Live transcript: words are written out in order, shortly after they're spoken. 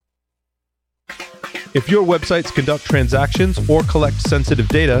If your websites conduct transactions or collect sensitive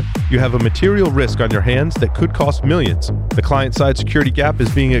data, you have a material risk on your hands that could cost millions. The client-side security gap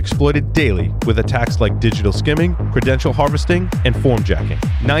is being exploited daily with attacks like digital skimming, credential harvesting, and form jacking.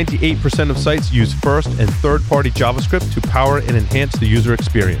 98% of sites use first and third-party JavaScript to power and enhance the user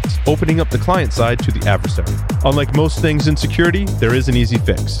experience, opening up the client side to the adversary. Unlike most things in security, there is an easy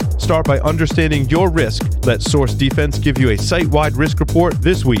fix. Start by understanding your risk. Let Source Defense give you a site-wide risk report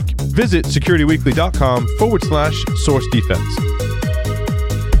this week. Visit securityweekly.com/source defense.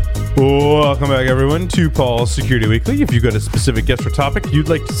 Welcome back, everyone, to Paul's Security Weekly. If you've got a specific guest or topic you'd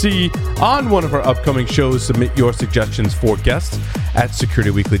like to see on one of our upcoming shows, submit your suggestions for guests at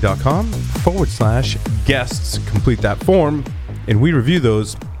securityweekly.com/guests. Complete that form, and we review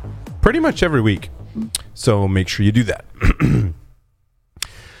those pretty much every week. So make sure you do that.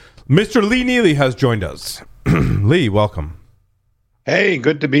 Mr. Lee Neely has joined us. Lee, welcome. Hey,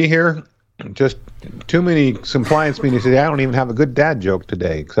 good to be here. Just too many compliance meetings today. I don't even have a good dad joke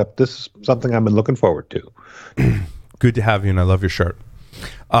today, except this is something I've been looking forward to. Good to have you, and I love your shirt.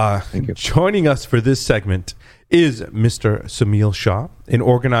 Thank you. Joining us for this segment is Mr. Samil Shah, an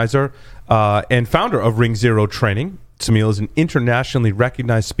organizer and founder of Ring Zero Training. Samil is an internationally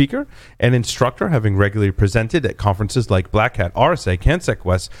recognized speaker and instructor, having regularly presented at conferences like Black Hat, RSA, CanSec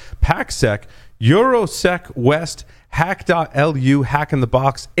West, PACSec, Eurosec West, Hack.lu, Hack in the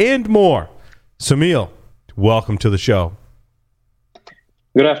Box, and more. Samil, welcome to the show.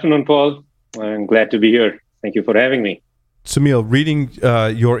 Good afternoon, Paul. I'm glad to be here. Thank you for having me. Samil, reading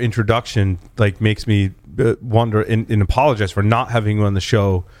your introduction makes me wonder and apologize for not having you on the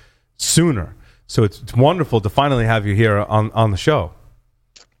show sooner. So it's wonderful to finally have you here on the show.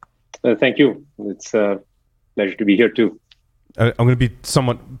 Thank you. It's a pleasure to be here too. I'm going to be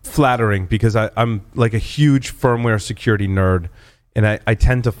somewhat flattering because I'm like a huge firmware security nerd, and I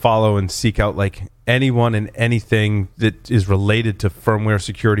tend to follow and seek out like anyone and anything that is related to firmware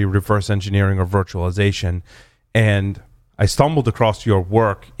security, reverse engineering, or virtualization. And I stumbled across your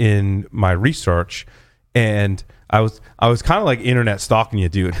work in my research, and I was kind of like internet stalking you,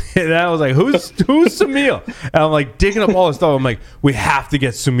 dude. And I was like, who's Samil? And I'm like digging up all this stuff. I'm like, we have to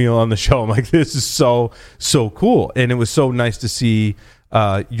get Samil on the show. I'm like, this is so cool. And it was so nice to see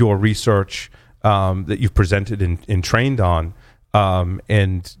your research that you've presented and trained on,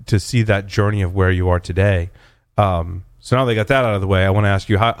 and to see that journey of where you are today. So now they got that out of the way, I want to ask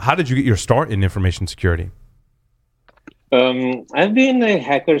you, how did you get your start in information security? I've been a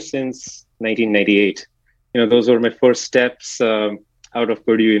hacker since 1998. Those were my first steps out of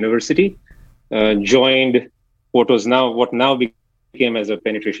Purdue University. Joined what now became as a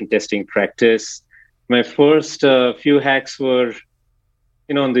penetration testing practice. My first few hacks were,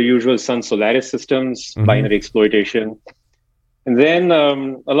 on the usual Sun Solaris systems, binary exploitation. And then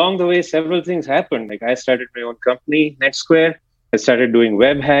along the way, several things happened. Like I started my own company, NetSquare. I started doing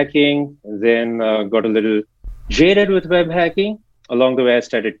web hacking, and then got a little jaded with web hacking. Along the way, I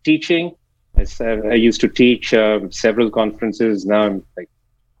started teaching. I used to teach several conferences. Now I'm like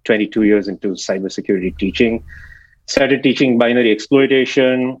 22 years into cybersecurity teaching. Started teaching binary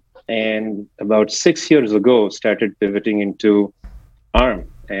exploitation, and about 6 years ago, started pivoting into ARM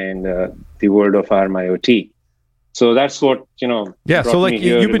and the world of ARM IoT. So that's what, Yeah, so like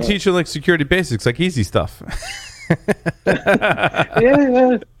you've been teaching like security basics, like easy stuff.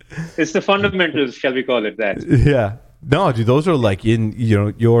 Yeah. It's the fundamentals, shall we call it that? Yeah. No, dude, those are like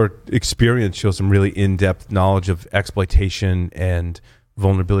your experience shows some really in-depth knowledge of exploitation and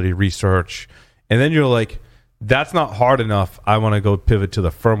vulnerability research. And then you're like, that's not hard enough. I want to go pivot to the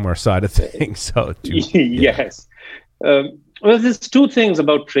firmware side of things. So, yes. Well, there's two things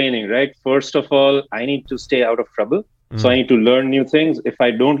about training, right? First of all, I need to stay out of trouble. So I need to learn new things. If I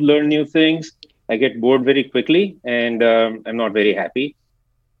don't learn new things, I get bored very quickly, and I'm not very happy.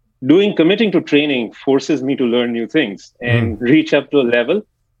 Committing to training forces me to learn new things and reach up to a level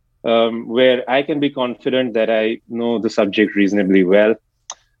where I can be confident that I know the subject reasonably well.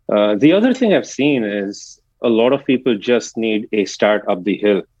 The other thing I've seen is a lot of people just need a start up the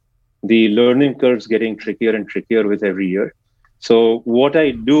hill. The learning curve's getting trickier and trickier with every year. So what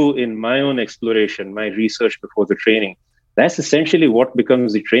I do in my own exploration, my research before the training, that's essentially what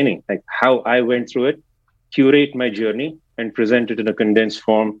becomes the training, like how I went through it, curate my journey, and present it in a condensed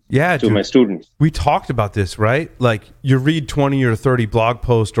form to my students. We talked about this, right? Like you read 20 or 30 blog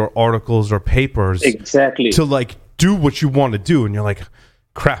posts or articles or papers exactly to like do what you want to do. And you're like,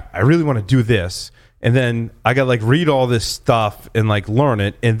 crap, I really want to do this. And then I got like read all this stuff and like learn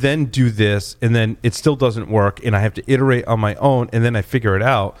it and then do this. And then it still doesn't work. And I have to iterate on my own. And then I figure it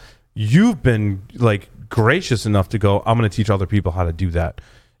out. You've been like gracious enough to go, I'm going to teach other people how to do that.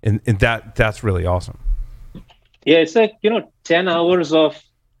 and that's really awesome. Yeah, it's like 10 hours of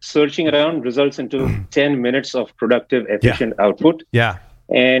searching around results into 10 minutes of productive, efficient output. Yeah,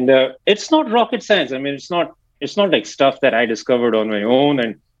 and it's not rocket science. I mean, it's not like stuff that I discovered on my own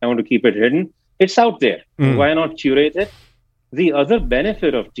and I want to keep it hidden. It's out there. Why not curate it? The other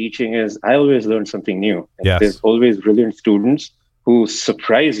benefit of teaching is I always learn something new. Yes. There's always brilliant students who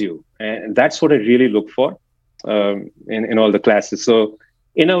surprise you, and that's what I really look for in all the classes. So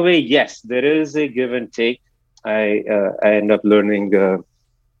in a way, yes, there is a give and take. I end up learning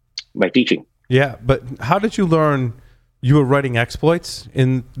by teaching. Yeah, but how did you learn? You were writing exploits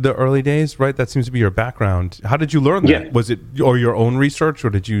in the early days, right? That seems to be your background. How did you learn that? Yeah. Was it or your own research, or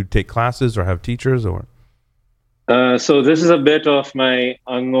did you take classes or have teachers, or? So this is a bit of my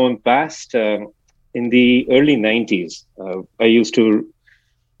unknown past. In the early 90s, I used to,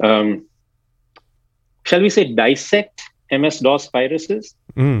 shall we say, dissect MS-DOS viruses.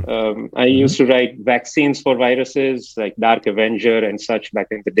 I used to write vaccines for viruses like Dark Avenger and such back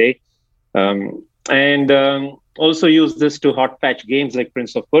in the day. And also use this to hot patch games like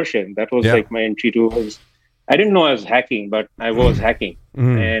Prince of Persia. That was like my entry to. I didn't know I was hacking, but I was hacking,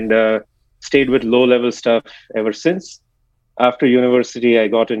 and stayed with low-level stuff ever since. After university, I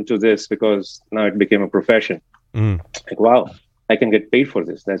got into this because now it became a profession. Like, wow, I can get paid for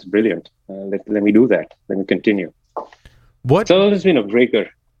this. That's brilliant. Let me do that. Let me continue. So it's been a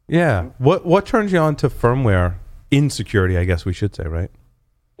breaker. Yeah. What turned you on to firmware insecurity? I guess we should say, right?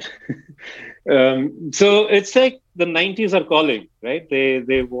 So it's like the 90s are calling, right?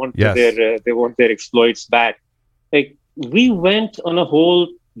 They want their exploits back. Like, we went on a whole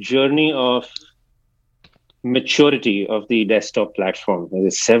journey of maturity of the desktop platform.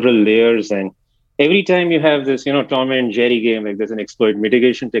 There's several layers, and every time you have this, Tom and Jerry game, like there's an exploit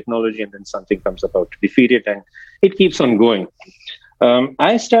mitigation technology, and then something comes about to defeat it, and it keeps on going.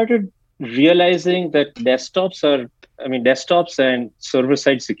 I started realizing that desktops and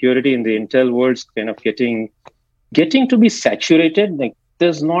server-side security in the Intel world's kind of getting to be saturated. Like,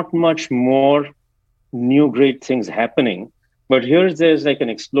 there's not much more new great things happening. But there's like an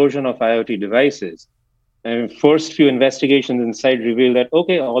explosion of IoT devices. And first few investigations inside reveal that,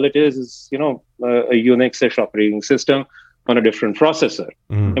 okay, all it is a Unix-ish operating system on a different processor.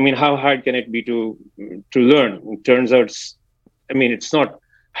 I mean, how hard can it be to learn? It turns out, it's not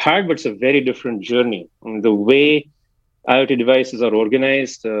hard, but it's a very different journey. And the way IoT devices are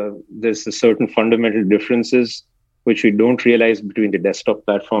organized, there's a certain fundamental differences which we don't realize between the desktop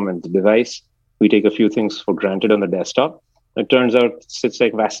platform and the device. We take a few things for granted on the desktop. It turns out it's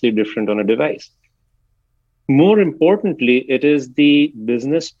like vastly different on a device. More importantly, it is the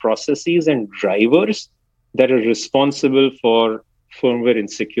business processes and drivers that are responsible for firmware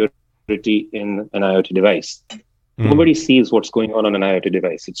insecurity in an IoT device. Nobody sees what's going on an IoT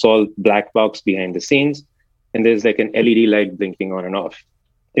device. It's all black box behind the scenes, and there's like an LED light blinking on and off.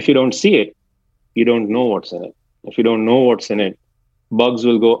 If you don't see it, you don't know what's in it. If you don't know what's in it, bugs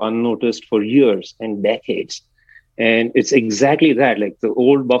will go unnoticed for years and decades. And it's exactly that. Like, the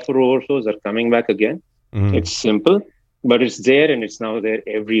old buffer overflows are coming back again. It's simple, but it's there, and it's now there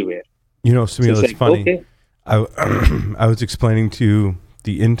everywhere. Sunil, So it's like, funny. okay. I was explaining to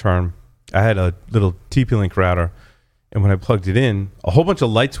the intern, I had a little TP-Link router, and when I plugged it in, a whole bunch of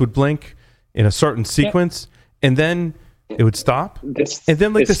lights would blink in a certain sequence, and then it would stop, and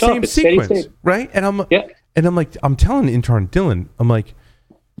then like the same sequence, right? And I'm like, I'm telling the intern Dylan, I'm like,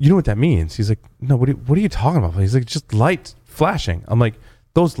 you know what that means? He's like, no, what are you talking about? He's like, just lights flashing. I'm like,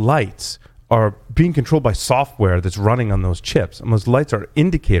 those lights are being controlled by software that's running on those chips, and those lights are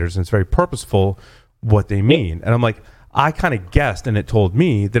indicators, and it's very purposeful what they mean. And I'm like, I kind of guessed, and it told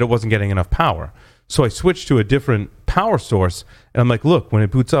me that it wasn't getting enough power. So I switched to a different power source, and I'm like, look, when it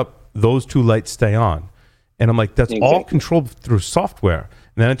boots up, those two lights stay on. And I'm like, that's all controlled through software.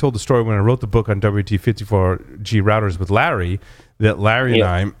 And then I told the story when I wrote the book on WT54G routers with Larry, that Larry and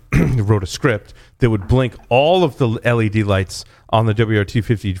I wrote a script that would blink all of the LED lights on the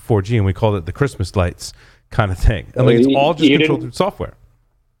WRT54G, and we called it the Christmas lights kind of thing. And like, it's all just controlled through software.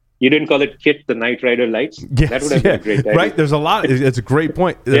 You didn't call it Kit the Knight Rider lights? Yes, that would have been a great idea. Right? There's a lot. It's a great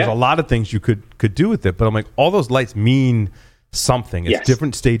point. There's a lot of things you could do with it, but I'm like, all those lights mean something. It's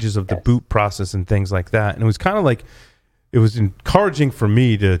different stages of the boot process and things like that. And it was kind of like, it was encouraging for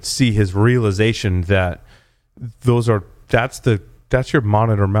me to see his realization that that's your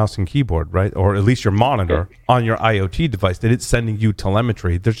monitor, mouse, and keyboard, right? Or at least your monitor on your IoT device, that it's sending you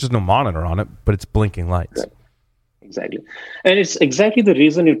telemetry. There's just no monitor on it, but it's blinking lights. Right. Exactly. And it's exactly the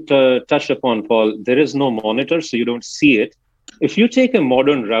reason you touched upon, Paul. There is no monitor, so you don't see it. If you take a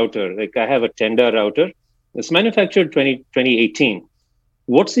modern router, like I have a Tenda router, it's manufactured 2018.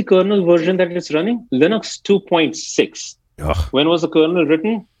 What's the kernel version that it's running? Linux 2.6. Ugh. When was the kernel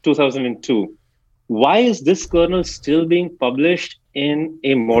written? 2002. Why is this kernel still being published in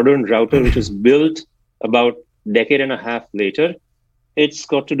a modern router which is built about a decade and a half later? It's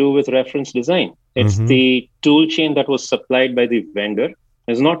got to do with reference design. It's the tool chain that was supplied by the vendor,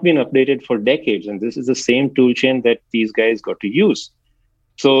 has not been updated for decades. And this is the same tool chain that these guys got to use.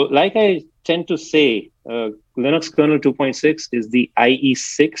 So like I tend to say, Linux kernel 2.6 is the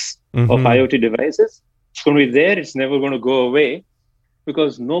IE6 of IoT devices. It's going to be there. It's never going to go away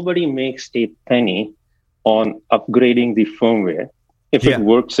because nobody makes a penny on upgrading the firmware. If it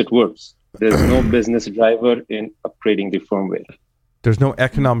works, it works. There's no business driver in upgrading the firmware. There's no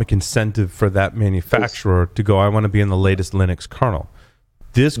economic incentive for that manufacturer to go, I want to be in the latest Linux kernel.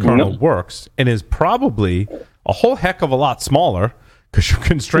 This kernel works and is probably a whole heck of a lot smaller because you're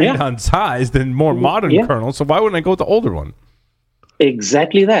constrained on size than more modern kernels. So why wouldn't I go with the older one?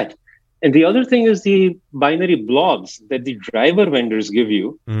 Exactly that. And the other thing is the binary blobs that the driver vendors give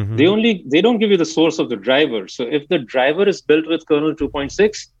you. They don't give you the source of the driver. So if the driver is built with kernel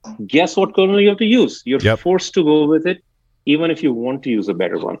 2.6, guess what kernel you have to use? You're forced to go with it, even if you want to use a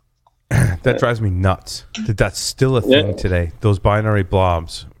better one. That drives me nuts. That's still a thing today. Those binary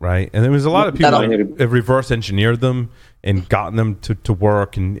blobs, right? And there was a lot of people that have reverse engineered them and gotten them to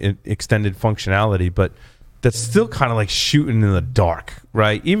work and extended functionality, but that's still kind of like shooting in the dark,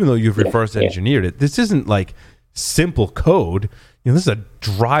 right? Even though you've reverse engineered it, this isn't like simple code. This is a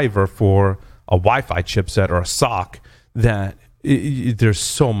driver for a Wi-Fi chipset or a SoC that there's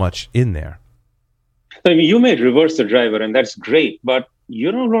so much in there. I mean, you may reverse the driver, and that's great, but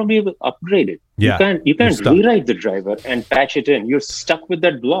you're not going to be able to upgrade it. Yeah, you can't rewrite the driver and patch it in. You're stuck with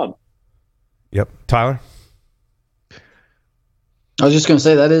that blob. Yep. Tyler? I was just going to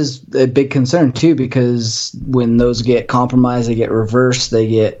say that is a big concern too, because when those get compromised, they get reversed, they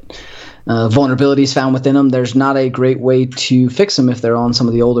get vulnerabilities found within them. There's not a great way to fix them if they're on some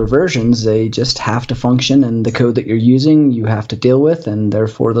of the older versions. They just have to function, and the code that you're using, you have to deal with, and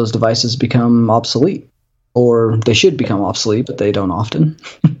therefore those devices become obsolete. Or they should become obsolete, but they don't often.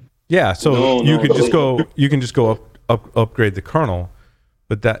 Yeah, so you can just go upgrade the kernel,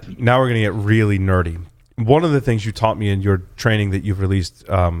 but that now we're going to get really nerdy. One of the things you taught me in your training that you've released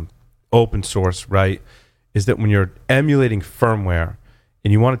open source, right, is that when you're emulating firmware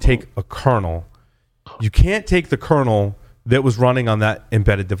and you want to take a kernel, you can't take the kernel that was running on that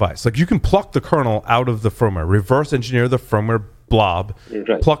embedded device. Like you can pluck the kernel out of the firmware, reverse engineer the firmware blob,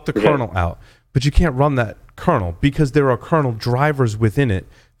 pluck the kernel out, but you can't run that kernel because there are kernel drivers within it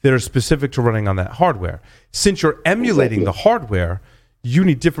that are specific to running on that hardware. Since you're emulating the hardware, you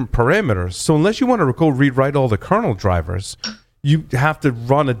need different parameters. So unless you want to go rewrite all the kernel drivers, you have to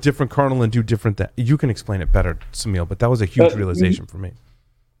run a different kernel and do different things. You can explain it better, Samil, but that was a huge realization for me.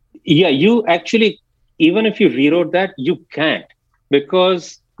 Yeah, you actually, even if you rewrote that, you can't,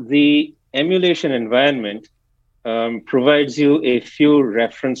 because the emulation environment provides you a few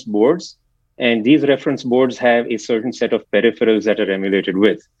reference boards, and these reference boards have a certain set of peripherals that are emulated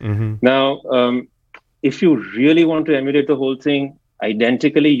with. Now, if you really want to emulate the whole thing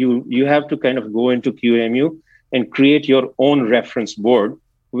identically, you have to kind of go into QEMU and create your own reference board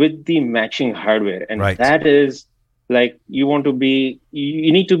with the matching hardware. And that is like, you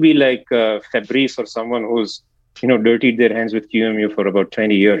need to be like Fabrice or someone who's, dirtied their hands with QEMU for about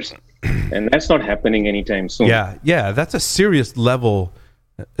 20 years. And that's not happening anytime soon. Yeah, that's a serious level.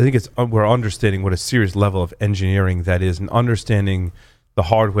 I think we're understanding what a serious level of engineering that is, and understanding the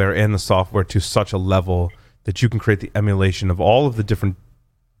hardware and the software to such a level that you can create the emulation of all of the different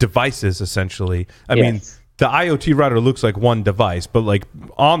devices, essentially. I mean, the IoT router looks like one device, but like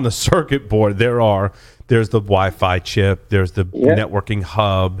on the circuit board, there's the Wi-Fi chip, there's the networking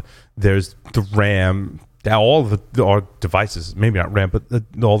hub, there's the RAM, all the devices, maybe not RAM, but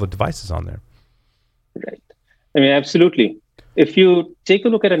all the devices on there. Right. I mean, absolutely. If you take a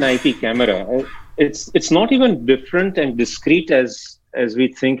look at an IP camera, it's not even different and discrete as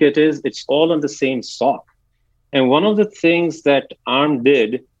we think it is. It's all on the same SoC. And one of the things that ARM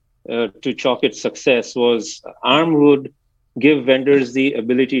did to chalk its success was ARM would give vendors the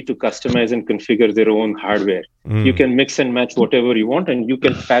ability to customize and configure their own hardware. You can mix and match whatever you want, and you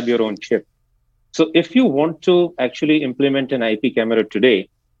can fab your own chip. So if you want to actually implement an IP camera today,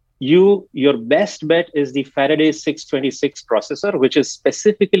 your best bet is the Faraday 626 processor, which is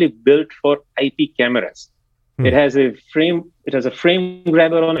specifically built for IP cameras. It has a frame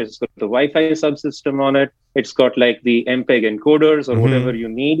grabber on it. It's got the Wi-Fi subsystem on it. It's got like the MPEG encoders or whatever you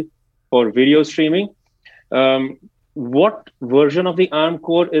need for video streaming. What version of the ARM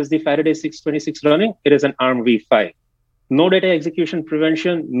core is the Faraday 626 running? It is an ARM v5. no data execution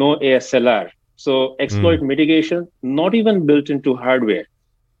prevention, no ASLR. So exploit mitigation, not even built into hardware.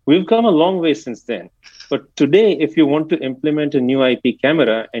 We've come a long way since then. But today, if you want to implement a new IP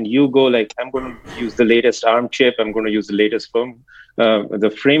camera and you go like, I'm going to use the latest ARM chip, I'm going to use the latest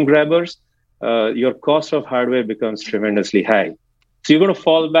the frame grabbers, your cost of hardware becomes tremendously high. So you're going to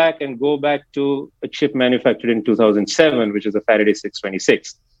fall back and go back to a chip manufactured in 2007, which is a Faraday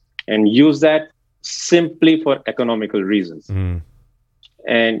 626, and use that simply for economical reasons.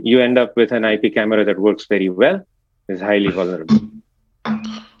 And you end up with an IP camera that works very well, is highly vulnerable.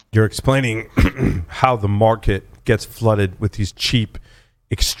 You're explaining how the market gets flooded with these cheap,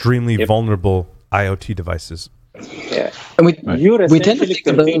 extremely vulnerable IoT devices. Yeah. And You're we tend to essentially think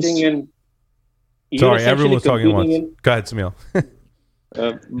of those. competing in... Sorry, everyone was talking at once. Go ahead, Samil.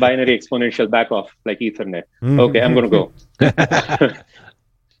 Binary exponential back off, like Ethernet. Okay, I'm going to go.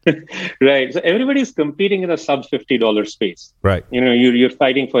 Right. So everybody's competing in a sub $50 space. Right. You're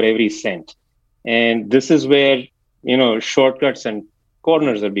fighting for every cent. And this is where, shortcuts and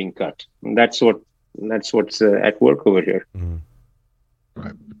corners are being cut. And that's what's at work over here.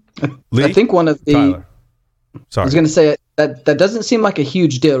 Right. Lee? I think one of the... Tyler. Sorry. I was going to say that doesn't seem like a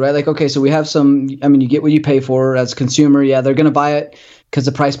huge deal, right? Like, okay, so we have you get what you pay for as a consumer. Yeah, they're going to buy it because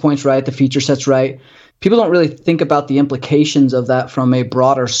the price point's right, the feature set's right. People don't really think about the implications of that from a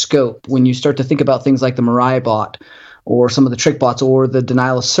broader scope. When you start to think about things like the Mirai bot or some of the trick bots or the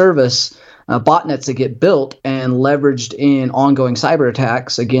denial of service botnets that get built and leveraged in ongoing cyber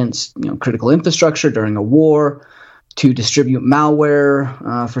attacks against critical infrastructure during a war, to distribute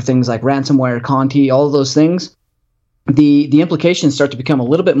malware for things like ransomware, Conti, all of those things, the implications start to become a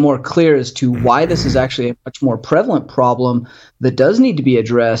little bit more clear as to why this is actually a much more prevalent problem that does need to be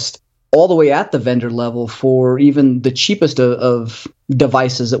addressed all the way at the vendor level for even the cheapest of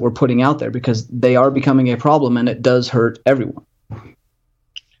devices that we're putting out there, because they are becoming a problem and it does hurt everyone.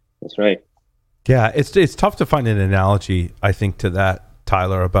 That's right. Yeah, it's tough to find an analogy, I think, to that,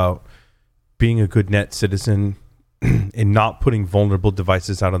 Tyler, about being a good net citizen and not putting vulnerable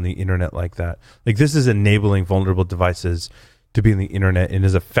devices out on the internet like that. Like, this is enabling vulnerable devices to be on the internet and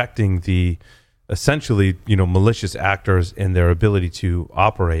is affecting the essentially, malicious actors in their ability to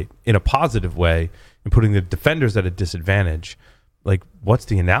operate in a positive way and putting the defenders at a disadvantage. Like, what's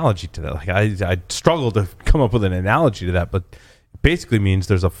the analogy to that? Like, I struggle to come up with an analogy to that, but it basically means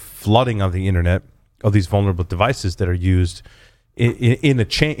there's a flooding of the internet of these vulnerable devices that are used in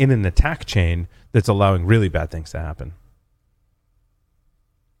an attack chain that's allowing really bad things to happen.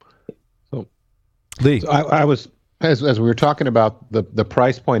 So, Lee, I was as we were talking about the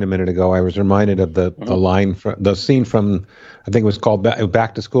price point a minute ago, I was reminded of the line from the scene from, I think it was called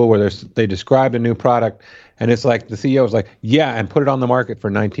Back to School, where they described a new product, and it's like the CEO was like, "Yeah, and put it on the market for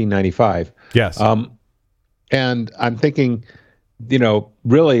 $19.95." Yes. And I'm thinking,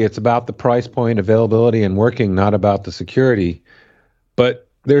 really, it's about the price point, availability, and working, not about the security. But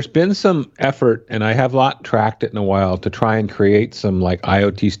there's been some effort, and I have not tracked it in a while, to try and create some like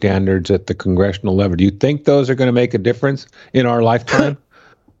IoT standards at the congressional level. Do you think those are going to make a difference in our lifetime?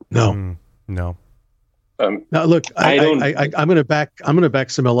 No. No. Now, look, I'm going to back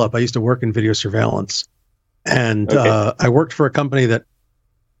Samil up. I used to work in video surveillance, and I worked for a company that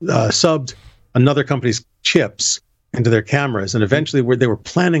subbed another company's chips into their cameras, and eventually they were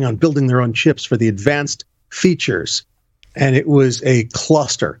planning on building their own chips for the advanced features. And it was a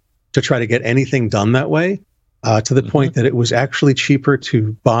cluster to try to get anything done that way, to the point that it was actually cheaper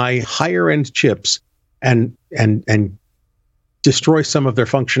to buy higher end chips and destroy some of their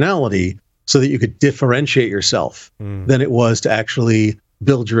functionality so that you could differentiate yourself than it was to actually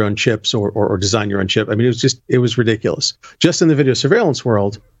build your own chips or design your own chip. I mean, it was ridiculous. Just in the video surveillance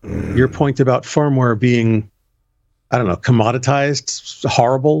world, your point about firmware being, I don't know, commoditized,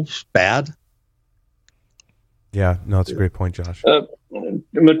 horrible, bad. Yeah, no, it's a great point, Josh.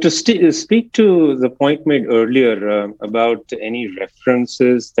 But to speak to the point made earlier about any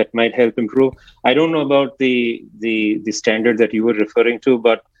references that might help improve, I don't know about the standard that you were referring to,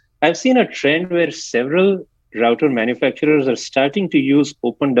 but I've seen a trend where several router manufacturers are starting to use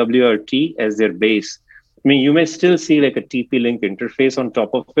OpenWRT as their base. I mean, you may still see like a TP-Link interface on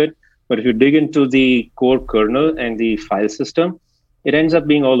top of it, but if you dig into the core kernel and the file system, it ends up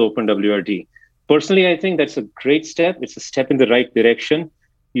being all OpenWRT. Personally, I think that's a great step. It's a step in the right direction.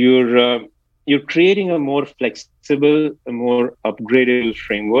 You're creating a more flexible, a more upgradable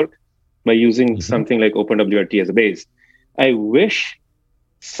framework by using something like OpenWRT as a base. I wish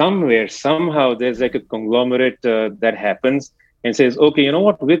somewhere, somehow, there's like a conglomerate that happens and says, okay, you know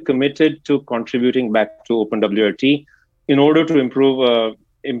what? We're committed to contributing back to OpenWRT in order to improve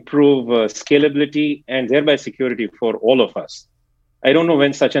improve scalability and thereby security for all of us. I don't know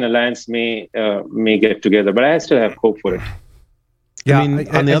when such an alliance may get together, but I still have hope for it. Yeah, I mean,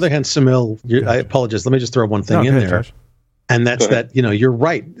 on the other hand, Samil, I apologize. Let me just throw one thing in there. Josh. And that's that, you're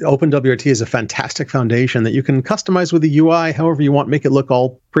right. OpenWRT is a fantastic foundation that you can customize with the UI however you want, make it look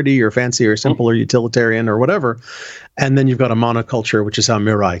all pretty or fancy or simple or utilitarian or whatever. And then you've got a monoculture, which is how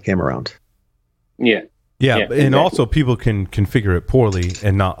Mirai came around. Yeah. Yeah, and exactly. Also people can configure it poorly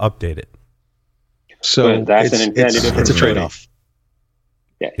and not update it. So that's it's a trade-off.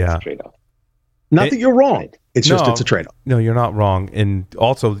 Yeah, it's a trade-off. Not that you're wrong. It's just it's a trade-off. No, you're not wrong. And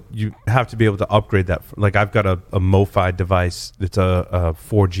also, you have to be able to upgrade that. Like, I've got a MoFi device. It's a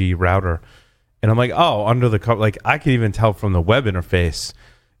 4G router. And I'm like, under the cover. Like, I can even tell from the web interface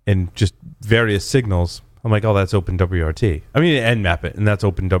and just various signals. I'm like, that's OpenWRT. I mean, Nmap it, and that's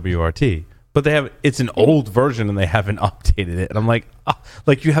OpenWRT. But it's an old version, and they haven't updated it. And I'm like,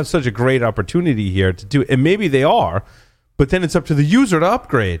 you have such a great opportunity here to do it. And maybe they are, but then it's up to the user to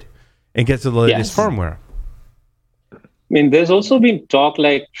upgrade and get to the latest firmware. I mean, there's also been talk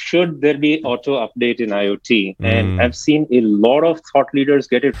should there be auto update in IoT? And I've seen a lot of thought leaders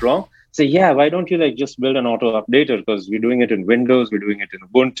get it wrong. Say, why don't you just build an auto updater? Because we're doing it in Windows, we're doing it in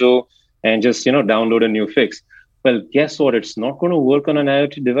Ubuntu, and just, download a new fix. Well, guess what? It's not going to work on an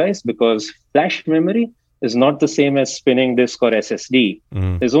IoT device because flash memory is not the same as spinning disk or SSD.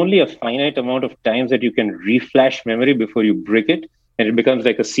 There's only a finite amount of times that you can reflash memory before you brick it, and it becomes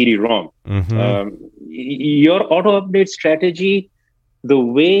like a CD-ROM. Your auto-update strategy, the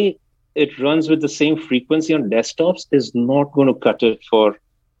way it runs with the same frequency on desktops, is not going to cut it for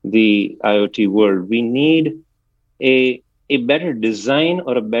the IoT world. We need a better design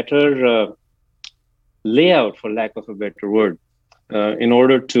or a better layout, for lack of a better word, in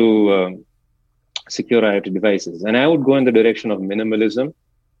order to secure IoT devices. And I would go in the direction of minimalism,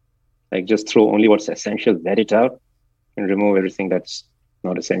 like just throw only what's essential, vet it out, and remove everything that's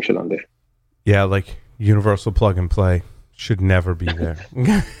not essential on there. Yeah, like universal plug and play should never be there.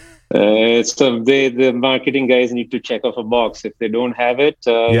 The marketing guys need to check off a box. If they don't have it, it's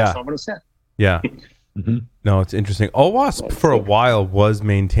not going to sell. Yeah. No, it's interesting. OWASP for a while was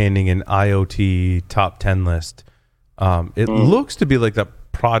maintaining an IoT top 10 list. It looks to be like that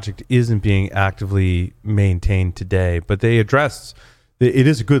project isn't being actively maintained today, but they address, it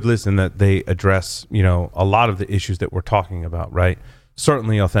is a good list in that they address, a lot of the issues that we're talking about, right?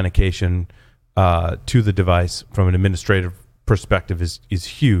 Certainly authentication to the device from an administrative perspective is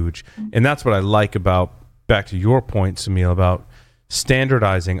huge. And that's what I like about, back to your point, Samil, about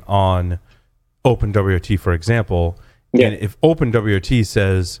standardizing on OpenWRT, for example. And if OpenWRT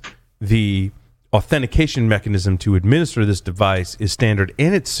says the authentication mechanism to administer this device is standard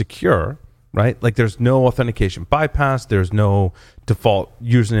and it's secure, right? Like there's no authentication bypass, there's no default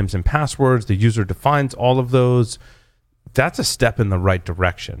usernames and passwords, the user defines all of those. That's a step in the right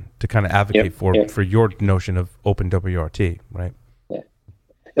direction to kind of advocate for your notion of OpenWRT, right?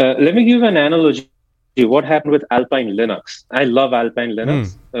 Let me give you an analogy. What happened with Alpine Linux? I love Alpine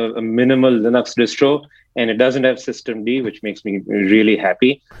Linux, a minimal Linux distro, and it doesn't have systemd, which makes me really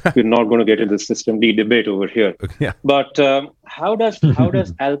happy. We're not going to get into the systemd debate over here. But how does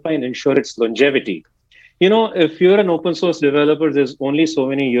Alpine ensure its longevity? If you're an open source developer, there's only so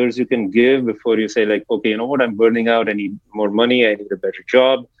many years you can give before you say, like, okay, you know what, I'm burning out, I need more money, I need a better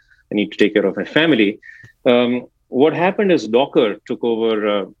job, I need to take care of my family. What happened is Docker took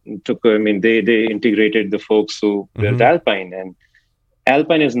over, they integrated the folks who built Alpine, and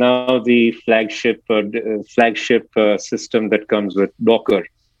Alpine is now the flagship system that comes with Docker.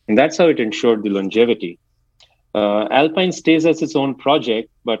 And that's how it ensured the longevity. Alpine stays as its own project,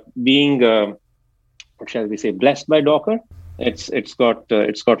 but being, what shall we say, blessed by Docker, it's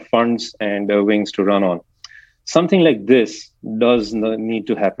got funds and wings to run on. Something like this does not need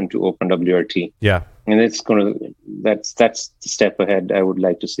to happen to OpenWRT. Yeah. And that's the step ahead I would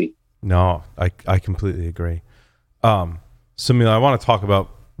like to see. No, I completely agree. Samil, I want to talk about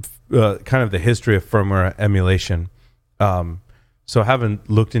kind of the history of firmware emulation. So having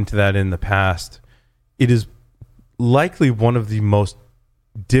looked into that in the past, it is likely one of the most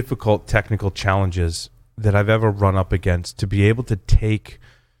difficult technical challenges that I've ever run up against, to be able to take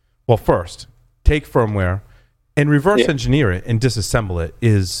firmware and reverse engineer it and disassemble it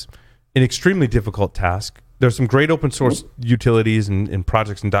is an extremely difficult task. There's some great open source utilities and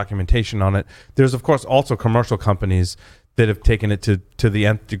projects and documentation on it. There's, of course, also commercial companies that have taken it to the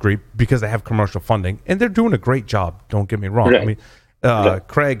nth degree because they have commercial funding, and they're doing a great job. Don't get me wrong. Right. I mean,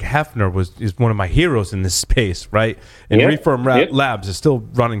 Craig Hefner is one of my heroes in this space, right? And Reform Labs is still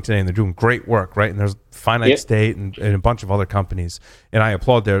running today, and they're doing great work, right? And there's Finite State and a bunch of other companies, and I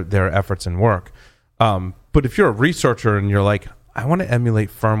applaud their efforts and work. But if you're a researcher and you're like, I want to emulate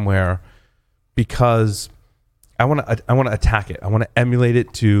firmware because I want to attack it. I want to emulate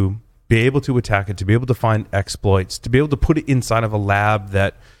it to be able to attack it, to be able to find exploits, to be able to put it inside of a lab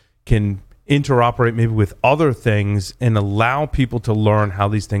that can interoperate maybe with other things and allow people to learn how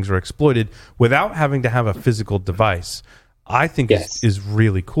these things are exploited without having to have a physical device, I think is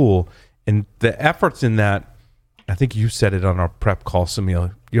really cool. And the efforts in that, I think you said it on our prep call,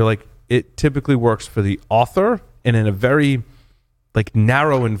 Samil. You're like, it typically works for the author and in a very like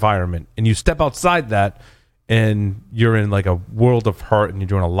narrow environment. And you step outside that and you're in like a world of hurt and you're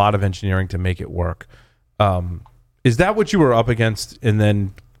doing a lot of engineering to make it work. Is that what you were up against and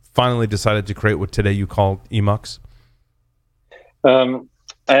then finally decided to create what today you call Emacs?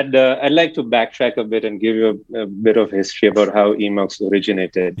 I'd like to backtrack a bit and give you a bit of history about how Emacs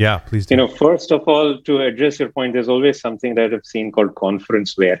originated. Yeah, please do. First of all, to address your point, there's always something that I've seen called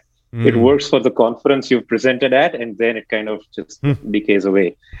conferenceware. It works for the conference you've presented at, and then it kind of just decays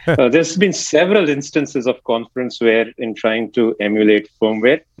away. There's been several instances of conferenceware in trying to emulate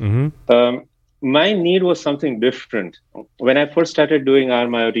firmware. My need was something different. When I first started doing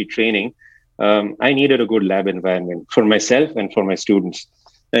ARM IoT training, I needed a good lab environment for myself and for my students.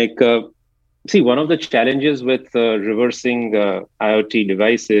 One of the challenges with reversing IoT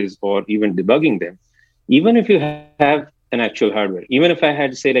devices or even debugging them, even if you have an actual hardware, even if I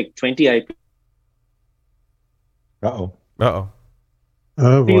had, say, like 20 IP. Oh, boy.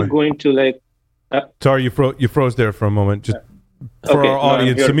 You're going to like... Sorry, you froze there for a moment. Just for our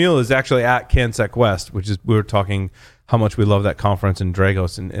audience, Samil is actually at CanSec West, which is, we were talking how much we love that conference and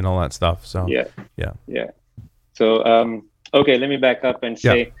Dragos and all that stuff. So yeah. So, okay, let me back up and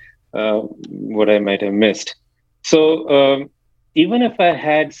say what I might have missed. So even if I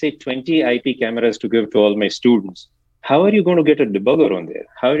had, say, 20 IP cameras to give to all my students, how are you going to get a debugger on there?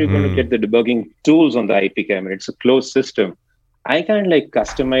 How are you going to get the debugging tools on the IP camera? It's a closed system. I can't like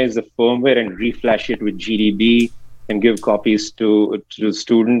customize the firmware and reflash it with GDB and give copies to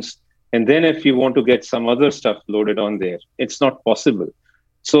students. And then if you want to get some other stuff loaded on there, it's not possible.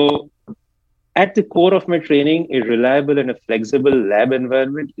 So at the core of my training, a reliable and a flexible lab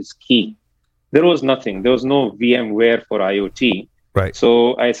environment is key. There was nothing. There was no VMware for IoT. Right.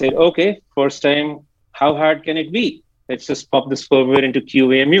 So I said, okay, first time, how hard can it be? Let's just pop this firmware into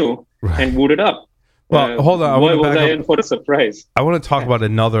QEMU and boot it up. Well, hold on. Why was I in for a surprise? I want to talk about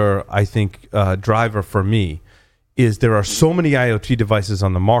another, I think, driver for me is there are so many IoT devices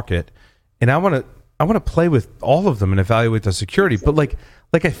on the market, and I want to play with all of them and evaluate the security. But like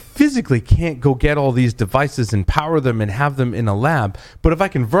I physically can't go get all these devices and power them and have them in a lab. But if I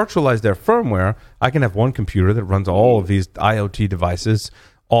can virtualize their firmware, I can have one computer that runs all of these IoT devices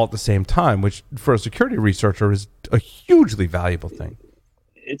all at the same time, which for a security researcher is a hugely valuable thing.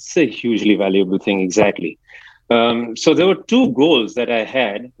 It's a hugely valuable thing, exactly. So there were two goals that I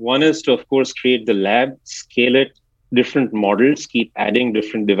had. One is to, of course, create the lab, scale it, different models, keep adding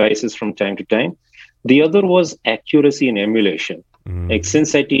different devices from time to time. The other was accuracy in emulation. Like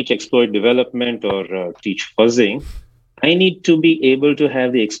since I teach exploit development or teach fuzzing, I need to be able to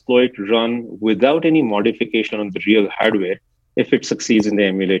have the exploit run without any modification on the real hardware if it succeeds in the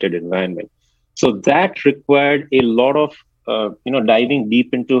emulated environment. So that required a lot of diving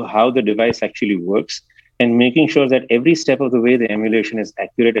deep into how the device actually works and making sure that every step of the way the emulation is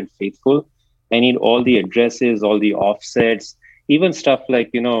accurate and faithful. I need all the addresses, all the offsets, even stuff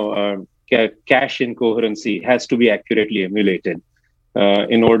like, cache incoherency has to be accurately emulated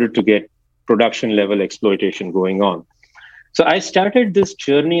in order to get production level exploitation going on. So I started this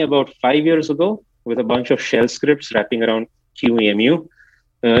journey about 5 years ago with a bunch of shell scripts wrapping around QEMU.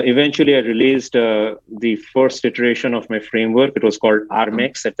 Eventually, I released the first iteration of my framework. It was called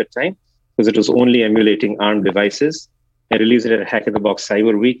ARMX at the time because it was only emulating ARM devices. I released it at Hack in the Box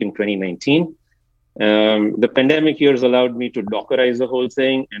Cyber Week in 2019. The pandemic years allowed me to Dockerize the whole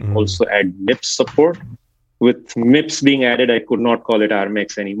thing and also add MIPS support. With MIPS being added, I could not call it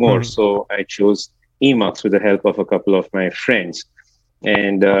ARMX anymore. So I chose Emacs with the help of a couple of my friends.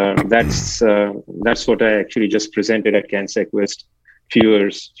 And that's what I actually just presented at CanSec West few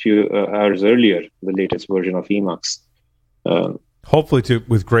hours earlier, the latest version of Emacs. Hopefully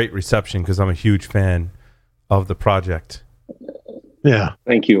with great reception, because I'm a huge fan of the project. Yeah.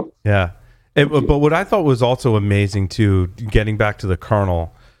 Thank you. Yeah. But what I thought was also amazing too, getting back to the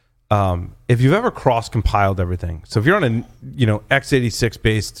kernel, if you've ever cross-compiled everything, so if you're on a x86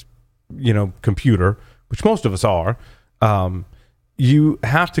 based computer, which most of us are, you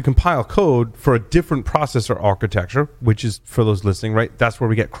have to compile code for a different processor architecture, which is, for those listening, right, that's where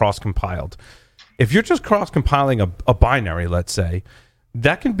we get cross-compiled. If you're just cross-compiling a binary, let's say,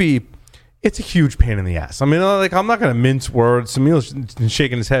 that can be, it's a huge pain in the ass. I mean, like, I'm not going to mince words. Sameel's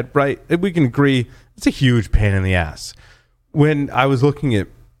shaking his head, right? We can agree it's a huge pain in the ass. When I was looking at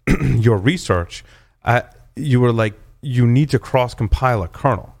your research, you were like, you need to cross-compile a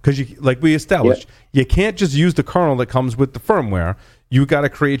kernel. Because, like we established, you can't just use the kernel that comes with the firmware. You got to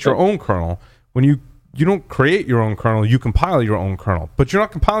create your own kernel. When you don't create your own kernel, you compile your own kernel. But you're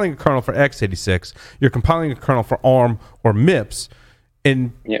not compiling a kernel for x86. You're compiling a kernel for ARM or MIPS.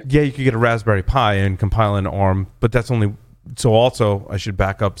 And you could get a Raspberry Pi and compile an ARM, but that's only... So also, I should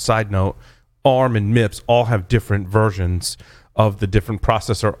back up, side note, ARM and MIPS all have different versions of the different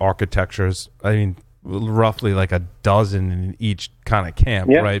processor architectures. I mean, roughly like a dozen in each kind of camp,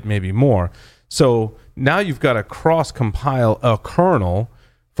 right? Maybe more. So now you've got to cross-compile a kernel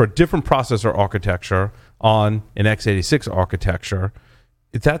for different processor architecture on an x86 architecture.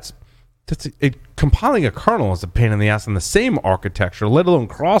 Compiling a kernel is a pain in the ass on the same architecture, let alone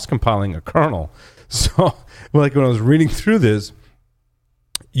cross-compiling a kernel. So, like, when I was reading through this,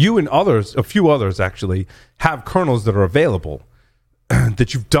 you and others, a few others actually, have kernels that are available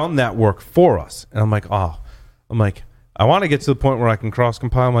that you've done that work for us. And I'm like, I want to get to the point where I can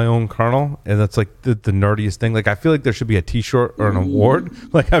cross-compile my own kernel, and that's like the nerdiest thing. Like, I feel like there should be a T-shirt or an award.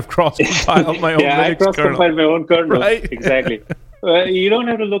 Like, I've cross-compiled my own Linux I cross-compiled my own kernel. Right? Exactly. You don't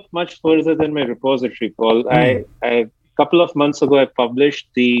have to look much further than my repository, Paul. A couple of months ago, I published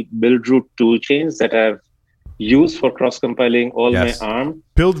the Buildroot toolchains that I've used for cross-compiling all my ARM.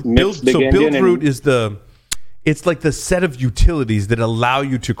 So Buildroot is it's like the set of utilities that allow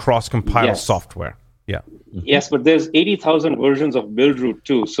you to cross-compile software. Yeah. Yes, but there's 80,000 versions of Buildroot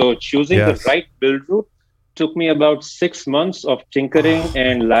too. So choosing the right Buildroot took me about 6 months of tinkering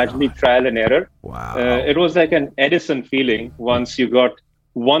and largely trial and error. Wow. It was like an Edison feeling once you got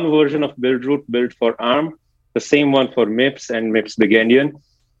one version of Buildroot built for ARM, the same one for MIPS and MIPS Big Endian.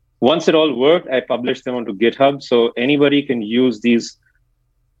 Once it all worked, I published them onto GitHub, so anybody can use these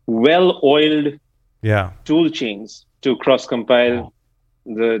well-oiled tool chains to cross-compile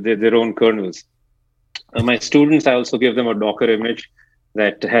their own kernels. My students, I also give them a Docker image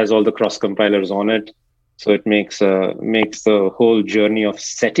that has all the cross-compilers on it. So it makes the whole journey of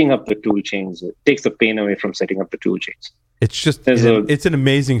setting up the tool chains. It takes the pain away from setting up the tool chains. It's just it's an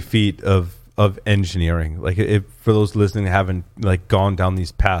amazing feat of engineering. Like, for those listening that haven't like gone down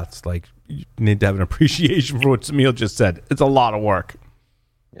these paths, like, you need to have an appreciation for what Sameel just said. It's a lot of work.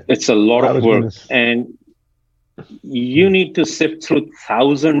 It's a lot of work, and you need to sift through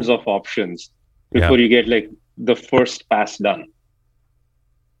thousands of options before you get like the first pass done.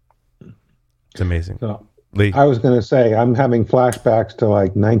 It's amazing. So, Lee. I was going to say, I'm having flashbacks to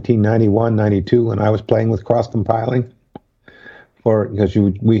like 1991, 92 when I was playing with cross-compiling. Because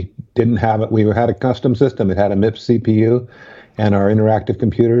we didn't have it. We had a custom system. It had a MIPS CPU, and our interactive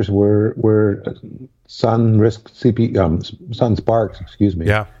computers were Sun Sparks, excuse me.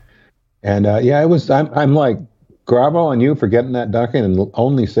 Yeah. And it was. I'm like, bravo on you for getting that done in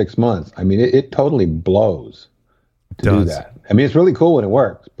only 6 months. I mean, it totally blows to do that. I mean, it's really cool when it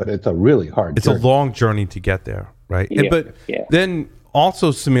works, but it's a really hard journey. It's a long journey to get there, right? Then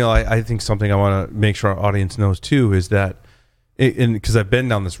also, Sameel, I think something I want to make sure our audience knows too is that, because I've been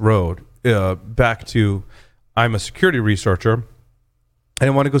down this road, back to, I'm a security researcher, and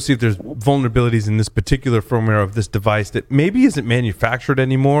I want to go see if there's vulnerabilities in this particular firmware of this device that maybe isn't manufactured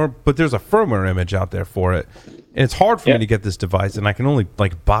anymore, but there's a firmware image out there for it. And it's hard for me to get this device, and I can only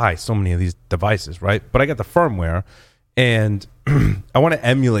like buy so many of these devices, right? But I got the firmware, and I want to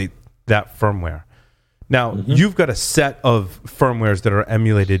emulate that firmware. Now, you've got a set of firmwares that are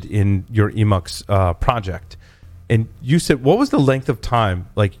emulated in your Emacs project. And you said, what was the length of time,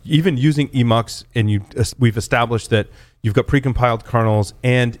 like even using Emacs, and we've established that you've got precompiled kernels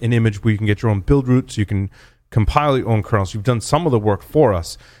and an image where you can get your own build route, so you can compile your own kernels. You've done some of the work for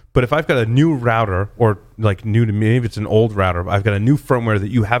us. But if I've got a new router, or like new to me, maybe it's an old router, but I've got a new firmware that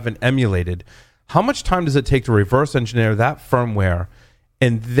you haven't emulated, how much time does it take to reverse engineer that firmware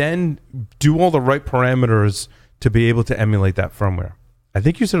and then do all the right parameters to be able to emulate that firmware? I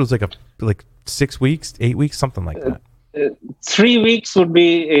think you said it was like 6 weeks, 8 weeks, something like that. 3 weeks would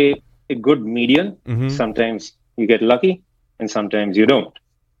be a good median. Sometimes you get lucky, and sometimes you don't.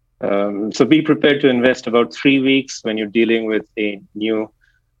 So be prepared to invest about 3 weeks when you're dealing with a new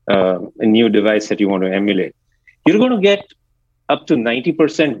device that you want to emulate. You're going to get up to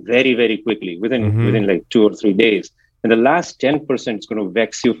 90% very, very quickly within like 2 or 3 days. And the last 10% is going to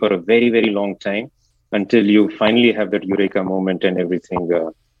vex you for a very, very long time. until you finally have that eureka moment and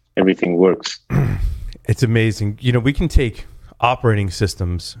everything works. It's amazing. We can take operating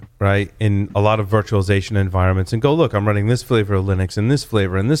systems, right, in a lot of virtualization environments and go, look, I'm running this flavor of Linux and this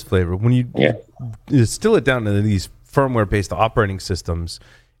flavor and this flavor. When you distill it down to these firmware-based operating systems,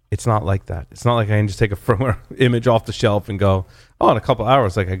 it's not like that. It's not like I can just take a firmware image off the shelf and go, in a couple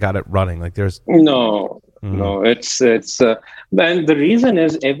hours, like I got it running. Like there's no. It's and the reason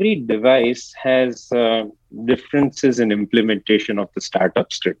is every device has differences in implementation of the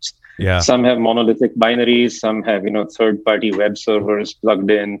startup scripts. Yeah. Some have monolithic binaries. Some have third-party web servers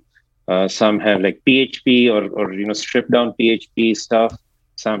plugged in. Some have like PHP or stripped down PHP stuff.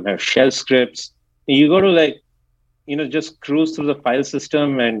 Some have shell scripts. You got to just cruise through the file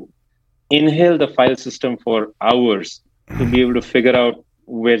system and inhale the file system for hours to be able to figure out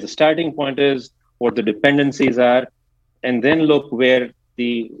where the starting point is, what the dependencies are, and then look where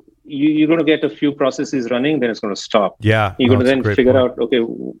you're going to get a few processes running, then it's going to stop. Yeah. You're going to then figure out, okay,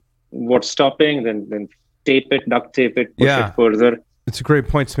 what's stopping, then tape it, duct tape it, push it further. It's a great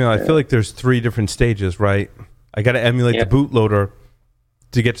point, Smil. I feel like there's 3 different stages, right? I got to emulate the bootloader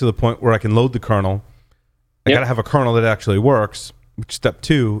to get to the point where I can load the kernel. I got to have a kernel that actually works, which step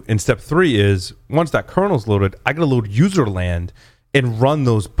 2. And step 3 is, once that kernel's loaded, I got to load userland and run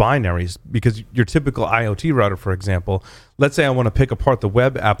those binaries, because your typical IoT router, for example, let's say I want to pick apart the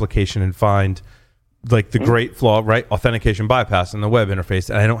web application and find like the great flaw, right? Authentication bypass in the web interface,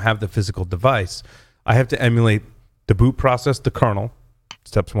 and I don't have the physical device. I have to emulate the boot process, the kernel,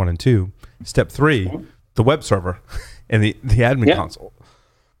 steps 1 and 2. Step 3, the web server and the admin console.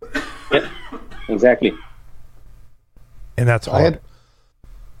 Yeah, exactly. And that's hard.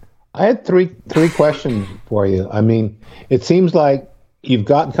 I had three questions for you. I mean, it seems like you've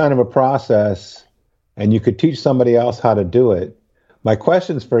got kind of a process and you could teach somebody else how to do it. My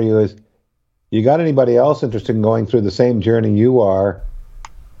questions for you is, you got anybody else interested in going through the same journey you are?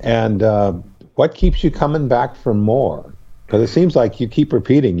 And what keeps you coming back for more? Because it seems like you keep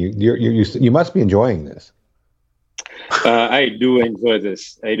repeating. You must be enjoying this. I do enjoy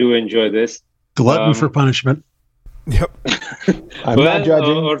this. Glutton for punishment. Yep. I'm not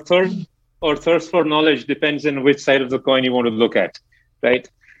judging. Or thirst for knowledge, depends on which side of the coin you want to look at, right?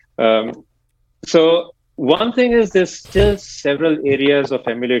 So one thing is, there's still several areas of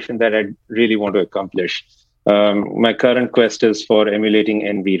emulation that I really want to accomplish. My current quest is for emulating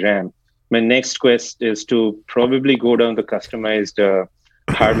NVRAM. My next quest is to probably go down the customized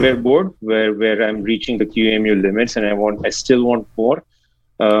hardware board where I'm reaching the QEMU limits, and I still want more.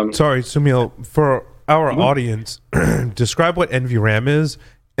 Sorry, Sunil, for our audience, describe what NVRAM is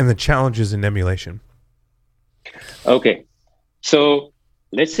and the challenges in emulation. Okay, so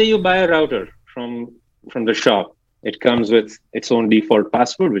let's say you buy a router from the shop. It comes with its own default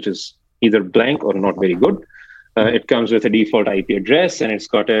password, which is either blank or not very good. It comes with a default IP address, and it's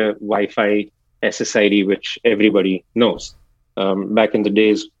got a Wi-Fi SSID, which everybody knows. Back in the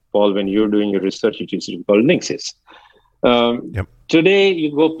days, Paul, when you were doing your research, it used to be called Linksys. Today,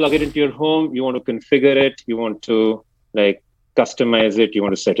 you go plug it into your home. You want to configure it. You want to customize it. You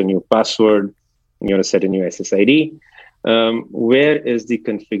want to set a new password. You want to set a new SSID. Where is the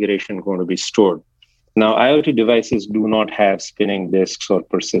configuration going to be stored? Now, IoT devices do not have spinning disks or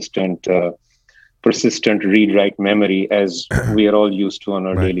persistent read-write memory as we are all used to on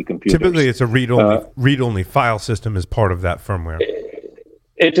our daily computers. Typically, it's a read-only file system as part of that firmware.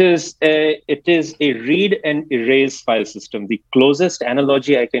 It is a read and erase file system. The closest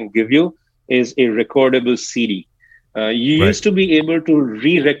analogy I can give you is a recordable CD. You used to be able to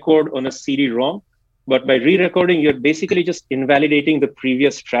re-record on a CD-ROM, but by re-recording, you're basically just invalidating the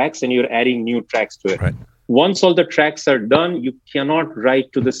previous tracks and you're adding new tracks to it. Right. Once all the tracks are done, you cannot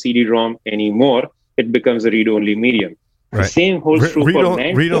write to the CD-ROM anymore. It becomes a read-only medium. The same holds true for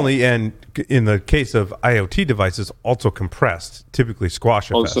NAND. Read-only, and in the case of IoT devices, also compressed, typically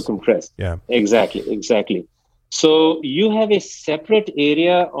squash. Also compressed. Yeah. Exactly. So you have a separate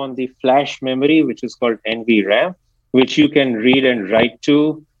area on the flash memory, which is called NVRAM, which you can read and write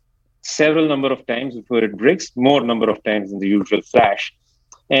to several number of times before it breaks, more number of times than the usual flash.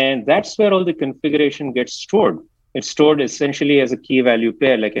 And that's where all the configuration gets stored. It's stored essentially as a key value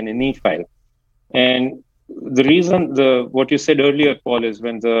pair, like an INI file. And the reason, what you said earlier, Paul, is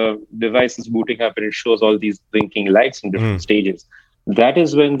when the device is booting up and it shows all these blinking lights in different stages. That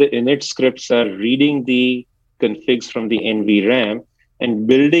is when the init scripts are reading the configs from the NVRAM and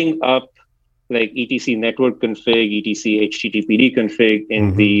building up like etc network config, etc HTTPD config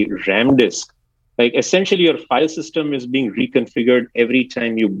in the RAM disk. Like essentially your file system is being reconfigured every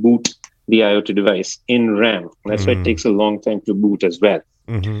time you boot the IoT device in RAM. That's why it takes a long time to boot as well.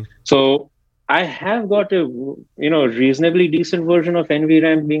 So I have got a reasonably decent version of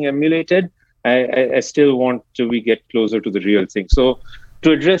NVRAM being emulated. I still want to get closer to the real thing. So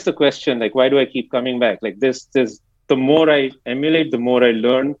to address the question, like, why do I keep coming back? Like this, the more I emulate, the more I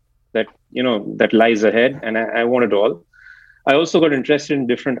learn that lies ahead, and I want it all. I also got interested in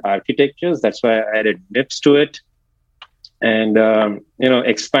different architectures. That's why I added MIPS to it, and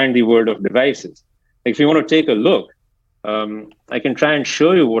expand the world of devices. Like if you want to take a look, I can try and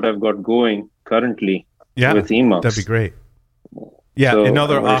show you what I've got going currently with Emacs. That'd be great. Yeah, so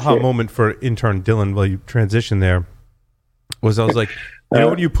another aha moment for intern Dylan while you transition there was I was like,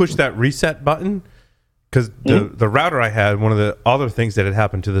 when you push that reset button, because the router I had, one of the other things that had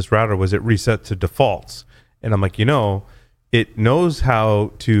happened to this router was it reset to defaults. And I'm like, it knows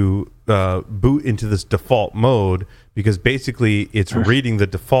how to boot into this default mode because basically it's reading the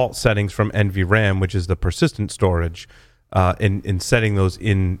default settings from NVRAM, which is the persistent storage, and setting those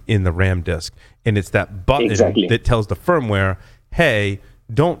in the RAM disk. And it's that button that tells the firmware, hey,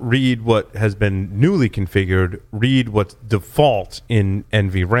 don't read what has been newly configured, read what's default in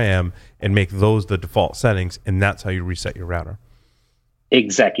NVRAM and make those the default settings, and that's how you reset your router.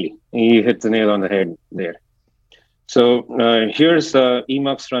 Exactly. You hit the nail on the head there. So here's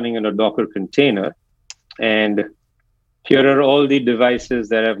Emacs running in a Docker container, and here are all the devices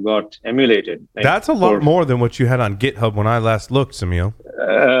that I've got emulated. That's a lot more than what you had on GitHub when I last looked, Samil.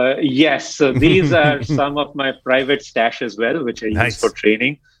 Yes. So these are some of my private stash as well, which I use for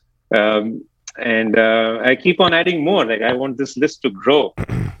training. And I keep on adding more. Like I want this list to grow.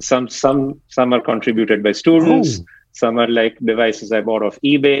 Some are contributed by students. Some are like devices I bought off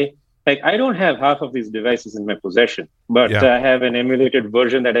eBay. Like I don't have half of these devices in my possession, but I have an emulated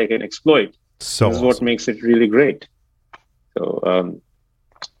version that I can exploit. So this is what makes it really great. So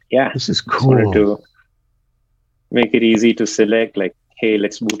this is cool. Wanted to make it easy to select. Like, hey,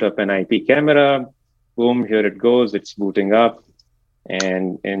 let's boot up an IP camera. Boom, here it goes. It's booting up.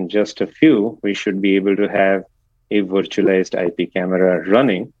 And in just a few, we should be able to have a virtualized IP camera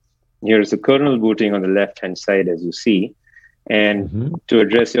running. Here's the kernel booting on the left-hand side, as you see. And to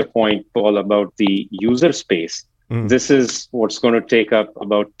address your point, Paul, about the user space, this is what's going to take up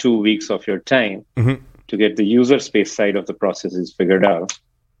about 2 weeks of your time to get the user space side of the processes figured out.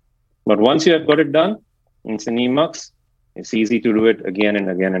 But once you have got it done, it's in Emacs, it's easy to do it again and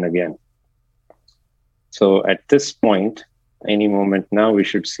again and again. So at this point, any moment now, we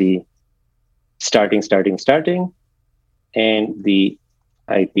should see starting, and the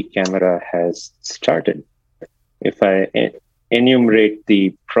IP camera has started. If I enumerate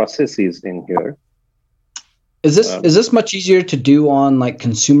the processes in here. Is this much easier to do on like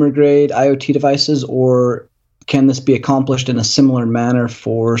consumer grade IoT devices, or can this be accomplished in a similar manner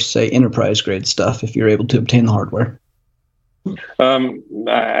for, say, enterprise grade stuff if you're able to obtain the hardware?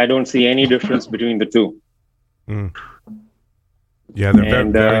 I don't see any difference between the two. Yeah, they're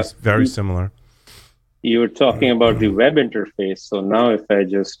very, very similar. You were talking about the web interface. So now if I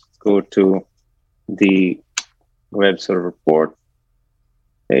just go to the web server port,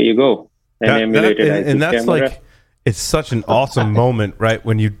 there you go. And that's camera. Like, it's such an awesome moment, right?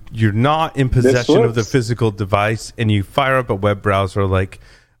 When you're not in possession of the physical device and you fire up a web browser like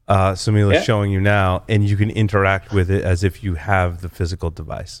Samil is showing you now, and you can interact with it as if you have the physical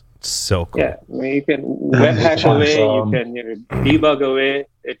device. It's so cool. Yeah, you can web hack away, you can debug away.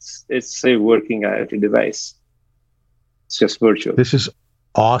 It's a working IoT device. It's just virtual. This is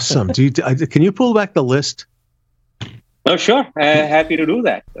awesome. Can you pull back the list? Oh, sure. Happy to do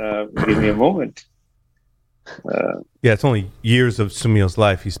that. Give me a moment. It's only years of Samil's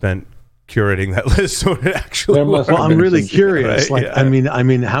life he spent curating that list, so it actually. Well, I'm really curious. Right? Like, yeah. I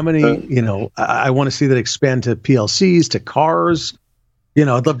mean, how many? I want to see that expand to PLCs, to cars.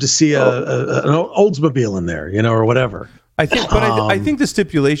 I'd love to see an Oldsmobile in there, or whatever. I think, I think the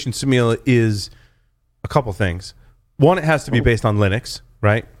stipulation, Samil, is a couple things. One, it has to be based on Linux,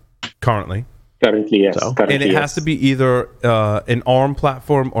 right? Currently, yes. And it has to be either an ARM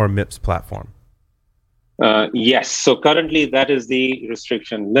platform or a MIPS platform. Yes. So currently, that is the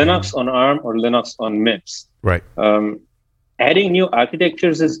restriction: Linux on ARM or Linux on MIPS. Right. Adding new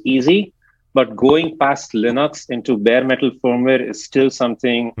architectures is easy, but going past Linux into bare metal firmware is still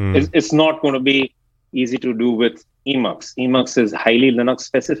something. It's not going to be easy to do with Emacs. Emacs is highly Linux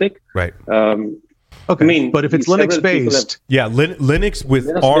specific. Right. Okay, but if it's Linux based, Linux with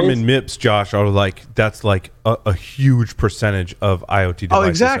ARM and MIPS, Josh, are that's a huge percentage of IoT devices. Oh,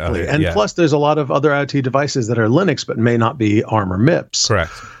 exactly, and plus there's a lot of other IoT devices that are Linux but may not be ARM or MIPS.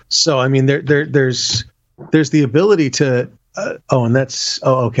 Correct. So I mean, there's the ability to.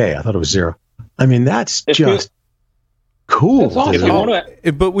 Okay. I thought it was 0. I mean, that's just cool.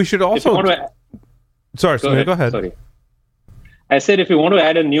 But we should also Sorry, Sunil, go ahead. Sorry. I said if you want to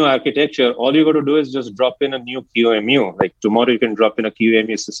add a new architecture, all you got to do is just drop in a new QEMU. Like tomorrow, you can drop in a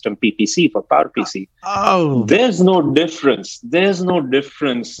QEMU system PPC for PowerPC. Oh, there's no difference. There's no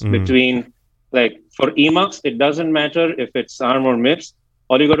difference between, like, for Emacs, it doesn't matter if it's ARM or MIPS.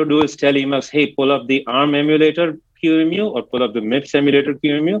 All you got to do is tell Emacs, hey, pull up the ARM emulator QEMU or pull up the MIPS emulator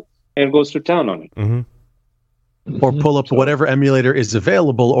QEMU, and it goes to town on it. Or pull up whatever emulator is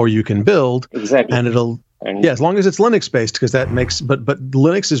available or you can build. Exactly. And it'll. Yeah, as long as it's Linux based, because that makes, but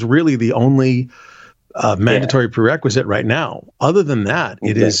Linux is really the only mandatory prerequisite right now. Other than that,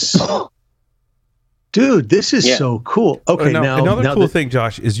 it is. Dude, this is so cool. Okay, now another cool thing,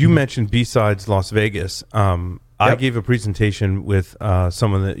 Josh, is you mentioned B-Sides Las Vegas. I gave a presentation with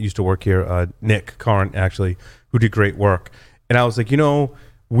someone that used to work here, Nick Carn, actually, who did great work, and I was like,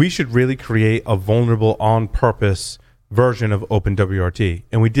 we should really create a vulnerable on purpose version of OpenWRT,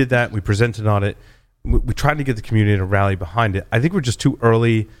 and we did that. We presented on it. We tried to get the community to rally behind it. I think we're just too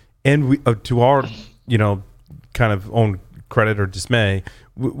early, and we, to our, kind of own credit or dismay,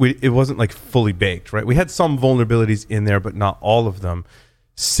 it wasn't like fully baked, right? We had some vulnerabilities in there, but not all of them.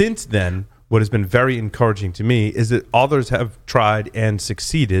 Since then, what has been very encouraging to me is that others have tried and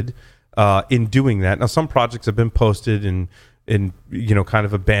succeeded in doing that. Now, some projects have been posted and kind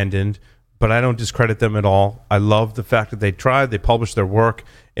of abandoned, but I don't discredit them at all. I love the fact that they tried, they published their work,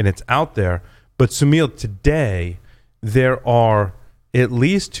 and it's out there. But Sunil, today, there are at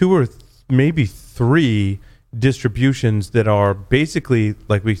least 2 or maybe 3 distributions that are basically,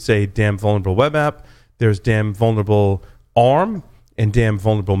 like we say, damn vulnerable web app. There's damn vulnerable ARM and damn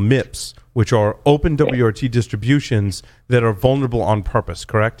vulnerable MIPS, which are OpenWRT distributions that are vulnerable on purpose,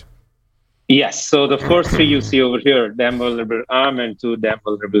 correct? Yes. So the first 3 you see over here, damn vulnerable ARM and 2 damn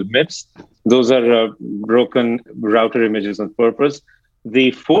vulnerable MIPS. Those are broken router images on purpose.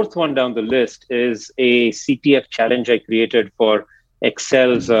 The 4th one down the list is a CTF challenge I created for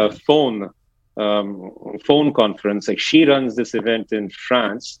Excel's phone conference. Like, she runs this event in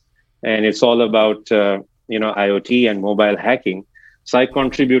France, and it's all about IoT and mobile hacking. So I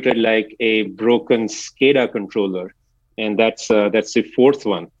contributed like a broken SCADA controller, and that's the 4th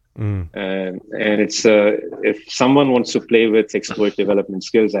one. And it's if someone wants to play with exploit development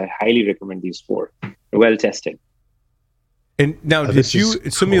skills, I highly recommend these 4. Well tested. And now,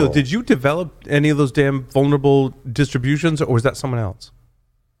 Sunil, did you develop any of those damn vulnerable distributions, or was that someone else?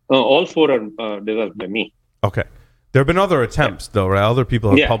 All 4 are developed by me. Okay. There have been other attempts, though, right? Other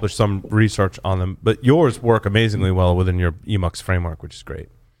people have published some research on them, but yours work amazingly well within your Emacs framework, which is great.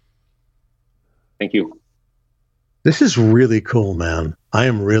 Thank you. This is really cool, man. I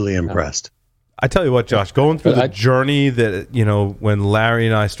am really impressed. I tell you what, Josh, going through the journey that, when Larry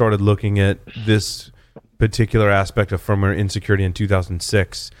and I started looking at this particular aspect of firmware insecurity in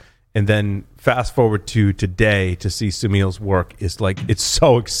 2006, and then fast forward to today to see Sunil's work, is like, it's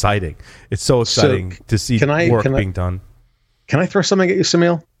so exciting. It's so exciting to see work being done. Can I throw something at you,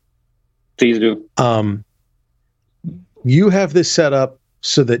 Sunil? Please do. You have this set up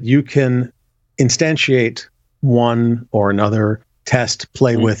so that you can instantiate one or another, test,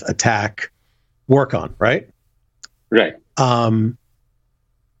 play with, attack, work on, right? Right.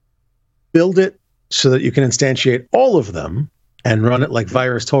 Build it so that you can instantiate all of them and run it like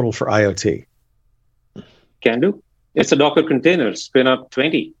VirusTotal for IoT. Can do. It's a Docker container. Spin up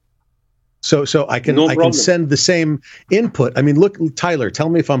 20. So I can send the same input. I mean, look, Tyler, tell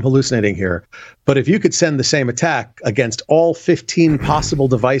me if I'm hallucinating here, but if you could send the same attack against all 15 possible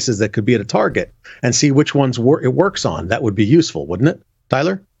devices that could be at a target and see which ones it works on, that would be useful, wouldn't it,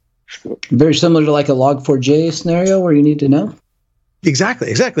 Tyler? Very similar to like a Log4j scenario where you need to know.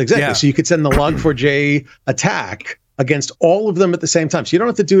 Exactly. Yeah. So you could send the Log4j attack against all of them at the same time. So you don't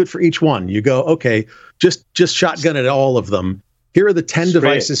have to do it for each one. You go, okay, just shotgun at all of them. Here are the 10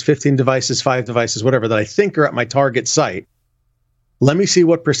 devices, 15 devices, 5 devices, whatever, that I think are at my target site. Let me see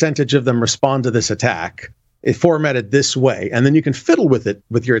what percentage of them respond to this attack. It formatted this way. And then you can fiddle with it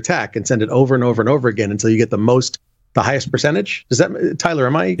with your attack and send it over and over and over again until you get the highest percentage. Does that, Tyler,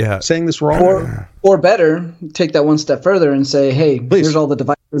 am I saying this wrong? Or better, take that one step further and say, hey, here's all the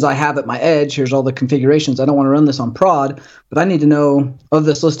devices I have at my edge. Here's all the configurations. I don't want to run this on prod, but I need to know of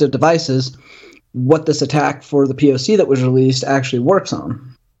this list of devices what this attack for the POC that was released actually works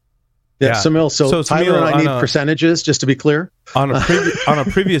on. Yeah, Sunil, so Tyler and I need percentages, just to be clear. On a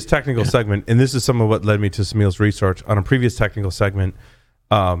previous technical segment, and this is some of what led me to Sunil's research, on a previous technical segment,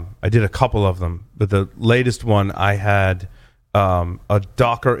 I did a couple of them, but the latest one I had a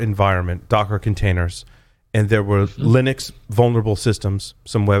Docker environment, Docker containers, and there were Linux vulnerable systems,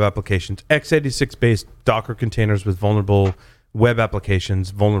 some web applications, x86 based Docker containers with vulnerable web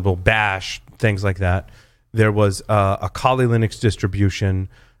applications, vulnerable bash, things like that. There was a Kali Linux distribution.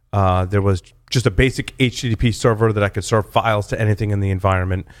 There was just a basic HTTP server that I could serve files to anything in the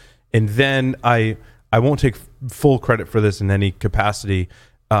environment. And then I won't take full credit for this in any capacity.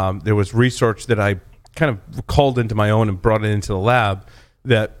 There was research that I kind of called into my own and brought it into the lab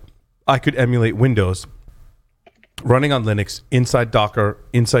that I could emulate Windows running on Linux inside Docker,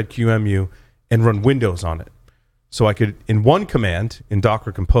 inside QEMU, and run Windows on it. So I could, in one command, in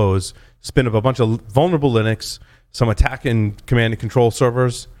Docker Compose, spin up a bunch of vulnerable Linux, some attack and command and control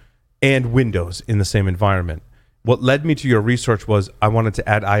servers, and Windows in the same environment. What led me to your research was I wanted to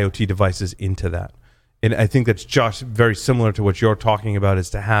add IoT devices into that. And I think that's just very similar to what you're talking about, is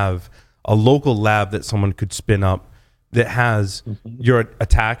to have a local lab that someone could spin up that has your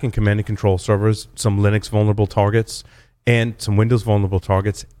attack and command and control servers, some Linux vulnerable targets, and some Windows vulnerable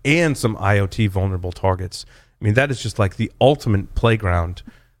targets, and some IoT vulnerable targets. I mean, that is just like the ultimate playground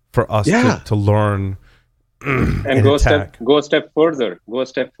for us to learn and go attack. a step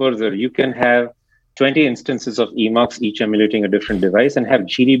further. You can have 20 instances of Emacs, each emulating a different device, and have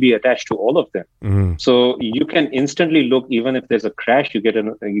GDB attached to all of them. Mm-hmm. So you can instantly look, even if there's a crash, you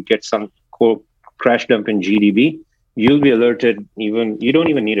get some crash dump in GDB. You'll be alerted. You don't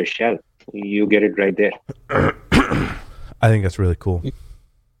even need a shell. You get it right there. I think that's really cool.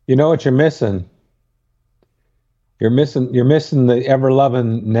 You know what you're missing? You're missing the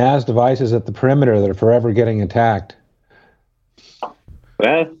ever-loving NAS devices at the perimeter that are forever getting attacked.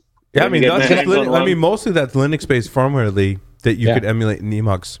 Well, yeah, I mean, mostly that's Linux-based firmware, Lee, that you could emulate in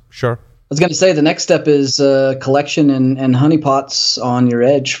Emacs. Sure. I was going to say the next step is collection and honeypots on your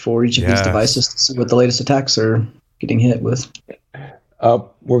edge for each of these devices to see what the latest attacks are getting hit with.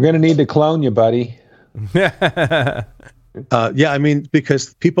 We're going to need to clone you, buddy. Yeah, I mean,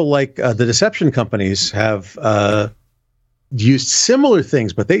 because people like the deception companies have used similar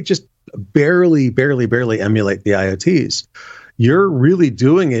things, but they just barely emulate the IoTs. You're really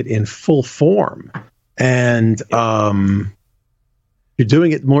doing it in full form, and you're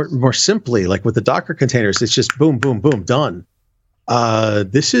doing it more simply, like with the Docker containers. It's just boom, boom, boom, done.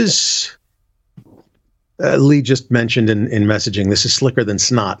 This is Lee just mentioned in messaging. This is slicker than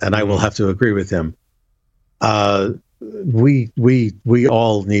snot, and I will have to agree with him. We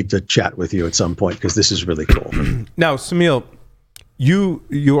all need to chat with you at some point because this is really cool. Now, Samil, you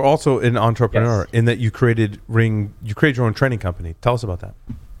are also an entrepreneur in that you created Ring. You created your own training company. Tell us about that.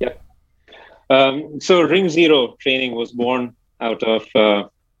 Yeah. So Ring Zero Training was born out of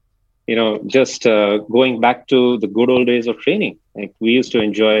just going back to the good old days of training. Like, we used to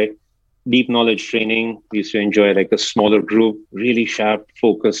enjoy deep knowledge training. We used to enjoy like a smaller group, really sharp,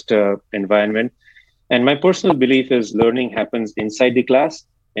 focused environment. And my personal belief is learning happens inside the class,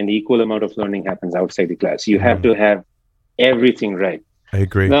 and the equal amount of learning happens outside the class. You have to have everything right. I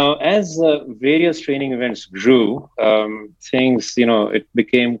agree. Now, as various training events grew, things, it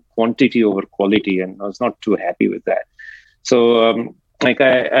became quantity over quality, and I was not too happy with that. So,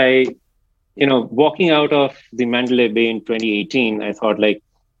 I walking out of the Mandalay Bay in 2018, I thought, like,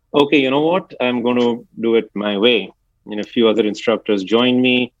 okay, you know what? I'm going to do it my way. And a few other instructors joined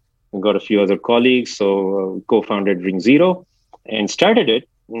me. I got a few other colleagues, so co-founded Ring Zero and started it.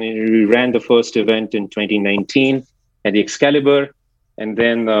 We ran the first event in 2019 at the Excalibur, and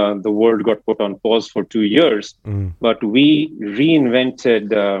then the world got put on pause for 2 years. But we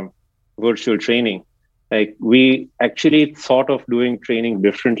reinvented virtual training. Like, we actually thought of doing training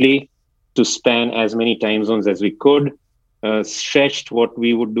differently to span as many time zones as we could. Stretched what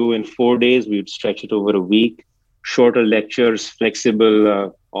we would do in 4 days, we would stretch it over a week. Shorter lectures,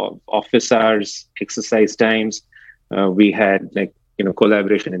 flexible office hours, exercise times. We had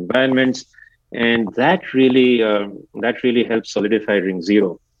collaboration environments, and that really helped solidify Ring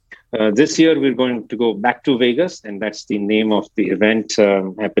Zero. This year we're going to go back to Vegas, and that's the name of the event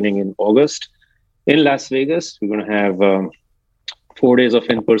happening in August in Las Vegas. We're going to have 4 days of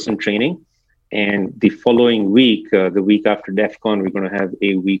in-person training, and the following week, the week after DEF CON, we're going to have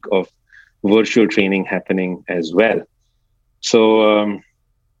a week of virtual training happening as well. So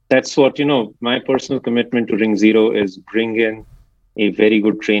that's what, my personal commitment to Ring Zero is bring in a very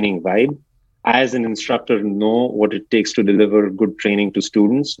good training vibe. As an instructor, know what it takes to deliver good training to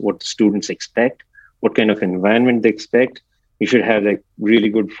students, what the students expect, what kind of environment they expect. You should have like really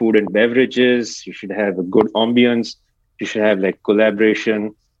good food and beverages. You should have a good ambience. You should have like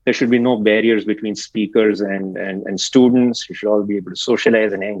collaboration. There should be no barriers between speakers and students. You should all be able to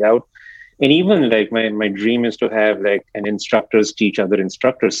socialize and hang out. And even like my dream is to have like an instructors teach other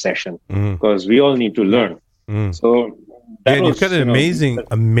instructors session, because we all need to learn. So you've got an amazing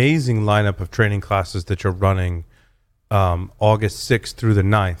lineup of training classes that you're running August 6th through the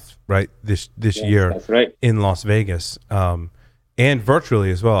 9th, right? This year, that's right, in Las Vegas, and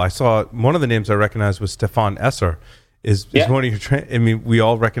virtually as well. I saw one of the names I recognized was Stefan Esser. Is one of your I mean, we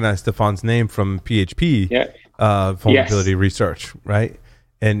all recognize Stefan's name from PHP vulnerability research, right?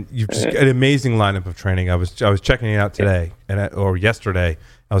 And you've just got an amazing lineup of training. I was checking it out today or yesterday.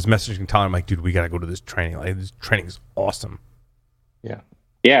 I was messaging Tyler. I'm like, dude, we got to go to this training. Like, this training is awesome.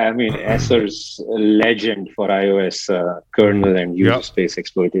 Yeah. I mean, Esser's a legend for iOS kernel and user space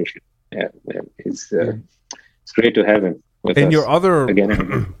exploitation. Yeah, it's great to have him with us. And your other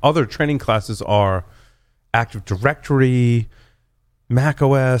again. other training classes are Active Directory, Mac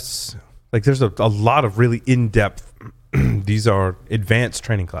OS. Like, there's a lot of really in-depth. These are advanced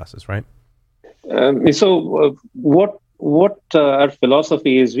training classes, right? What our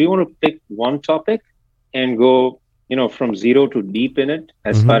philosophy is, we want to pick one topic and go, from zero to deep in it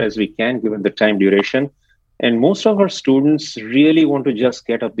as far as we can, given the time duration. And most of our students really want to just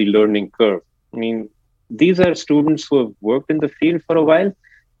get up the learning curve. I mean, these are students who have worked in the field for a while.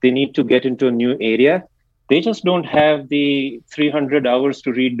 They need to get into a new area. They just don't have the 300 hours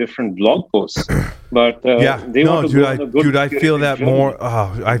to read different blog posts. But they want to go on a good I feel that journey. More.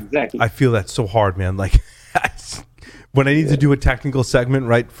 Exactly. I feel that so hard, man. Like, when I need to do a technical segment,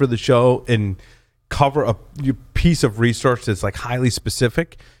 right, for the show and cover a piece of research that's like highly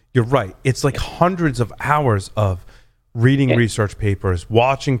specific, you're right. It's like hundreds of hours of reading research papers,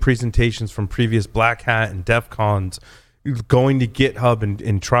 watching presentations from previous Black Hat and DEF CONs, going to GitHub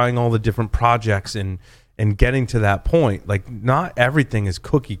and trying all the different projects and getting to that point. Like, not everything is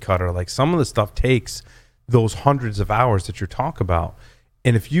cookie cutter. Like, some of the stuff takes those hundreds of hours that you're talking about.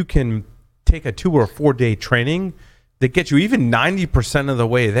 And if you can take a 2 or 4 day training that gets you even 90% of the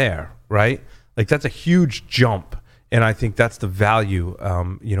way there, right? Like, that's a huge jump. And I think that's the value,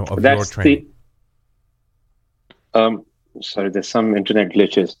 of your training. Sorry, there's some internet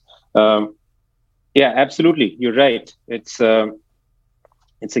glitches. Yeah, absolutely. You're right. It's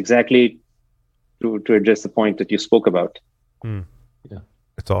exactly to address the point that you spoke about. Yeah,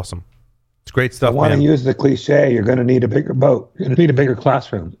 it's awesome. It's great stuff. I want to use the cliche. You're going to need a bigger boat. You're going to need a bigger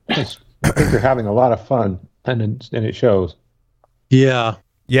classroom. I think you're having a lot of fun, and it shows. Yeah.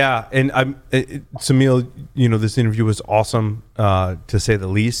 Yeah, and Semil, this interview was awesome, to say the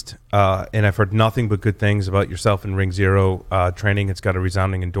least. And I've heard nothing but good things about yourself and Ring Zero training. It's got a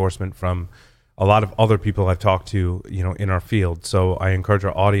resounding endorsement from a lot of other people I've talked to, in our field. So I encourage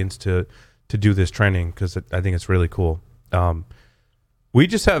our audience to do this training because I think it's really cool. We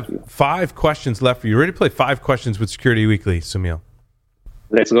just have 5 questions left for you. Ready to play 5 questions with Security Weekly, Semil?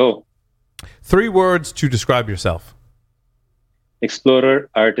 Let's go. 3 words to describe yourself. Explorer,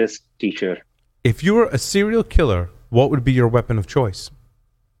 artist, teacher. If you were a serial killer, what would be your weapon of choice?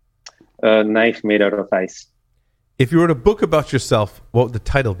 A knife made out of ice. If you wrote a book about yourself, what would the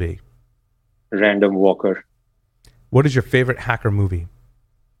title be? Random Walker. What is your favorite hacker movie?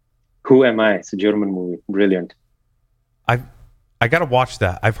 Who Am I? It's a German movie. Brilliant. I got to watch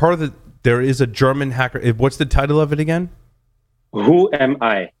that. I've heard that there is a German hacker. What's the title of it again? Who Am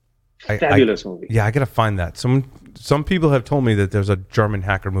I? Fabulous movie. Yeah, I got to find that. Some people have told me that there's a German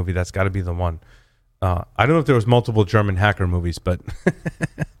hacker movie. That's got to be the one. I don't know if there was multiple German hacker movies, but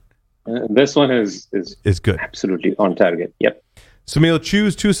this one is good. Absolutely on target. Yep. Semil,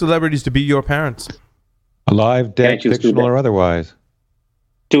 choose 2 celebrities to be your parents. Alive, dead, fictional, or otherwise.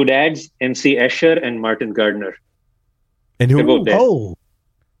 2 dads, MC Escher and Martin Gardner. And who? Oh,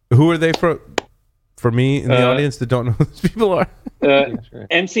 who are they for me in the audience that don't know who these people are?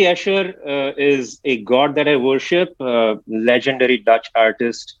 MC Escher is a god that I worship, legendary Dutch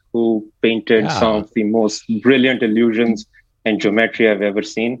artist who painted some of the most brilliant illusions and geometry I've ever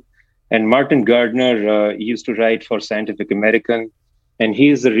seen. And Martin Gardner used to write for Scientific American, and he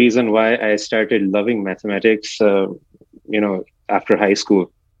is the reason why I started loving mathematics, after high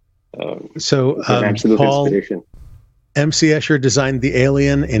school. Absolute Paul, inspiration. MC Escher designed the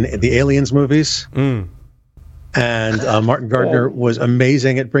Alien in the Aliens movies. And Martin Gardner was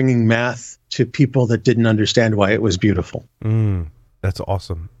amazing at bringing math to people that didn't understand why it was beautiful. That's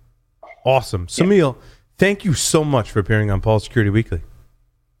awesome. Awesome. Semil, thank you so much for appearing on Paul's Security Weekly.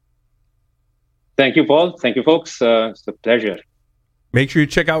 Thank you, Paul. Thank you, folks. It's a pleasure. Make sure you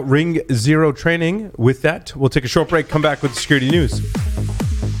check out Ring Zero Training. With that, we'll take a short break, come back with the security news.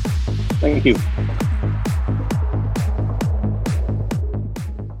 Thank you.